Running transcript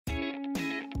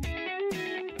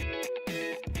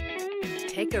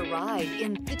Take a ride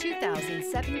in the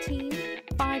 2017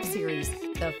 5 Series.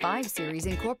 The 5 Series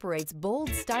incorporates bold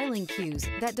styling cues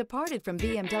that departed from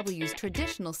BMW's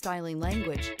traditional styling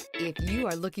language. If you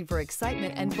are looking for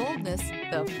excitement and boldness,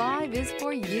 the 5 is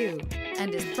for you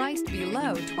and is priced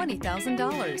below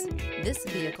 $20,000. This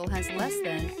vehicle has less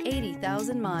than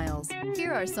 80,000 miles.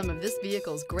 Here are some of this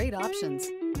vehicle's great options: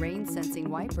 rain-sensing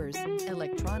wipers,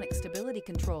 electronic stability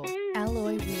control,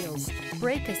 alloy wheels,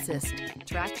 brake assist,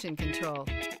 traction control,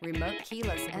 remote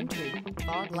keyless entry,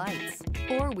 fog lights,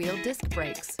 four-wheel disc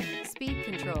brakes, speed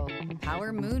control,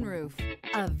 power moonroof.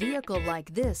 A vehicle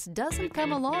like this doesn't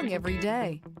come along every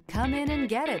day. Come in and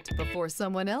get it before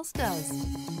someone else does.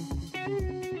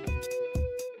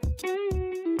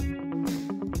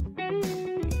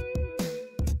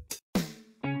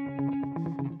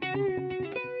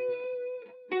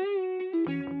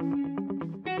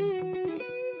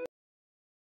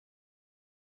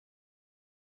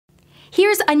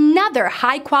 Here's another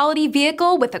high-quality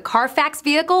vehicle with a Carfax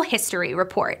Vehicle History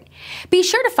Report. Be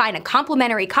sure to find a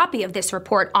complimentary copy of this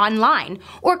report online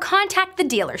or contact the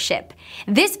dealership.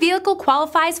 This vehicle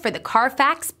qualifies for the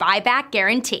Carfax Buyback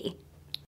Guarantee.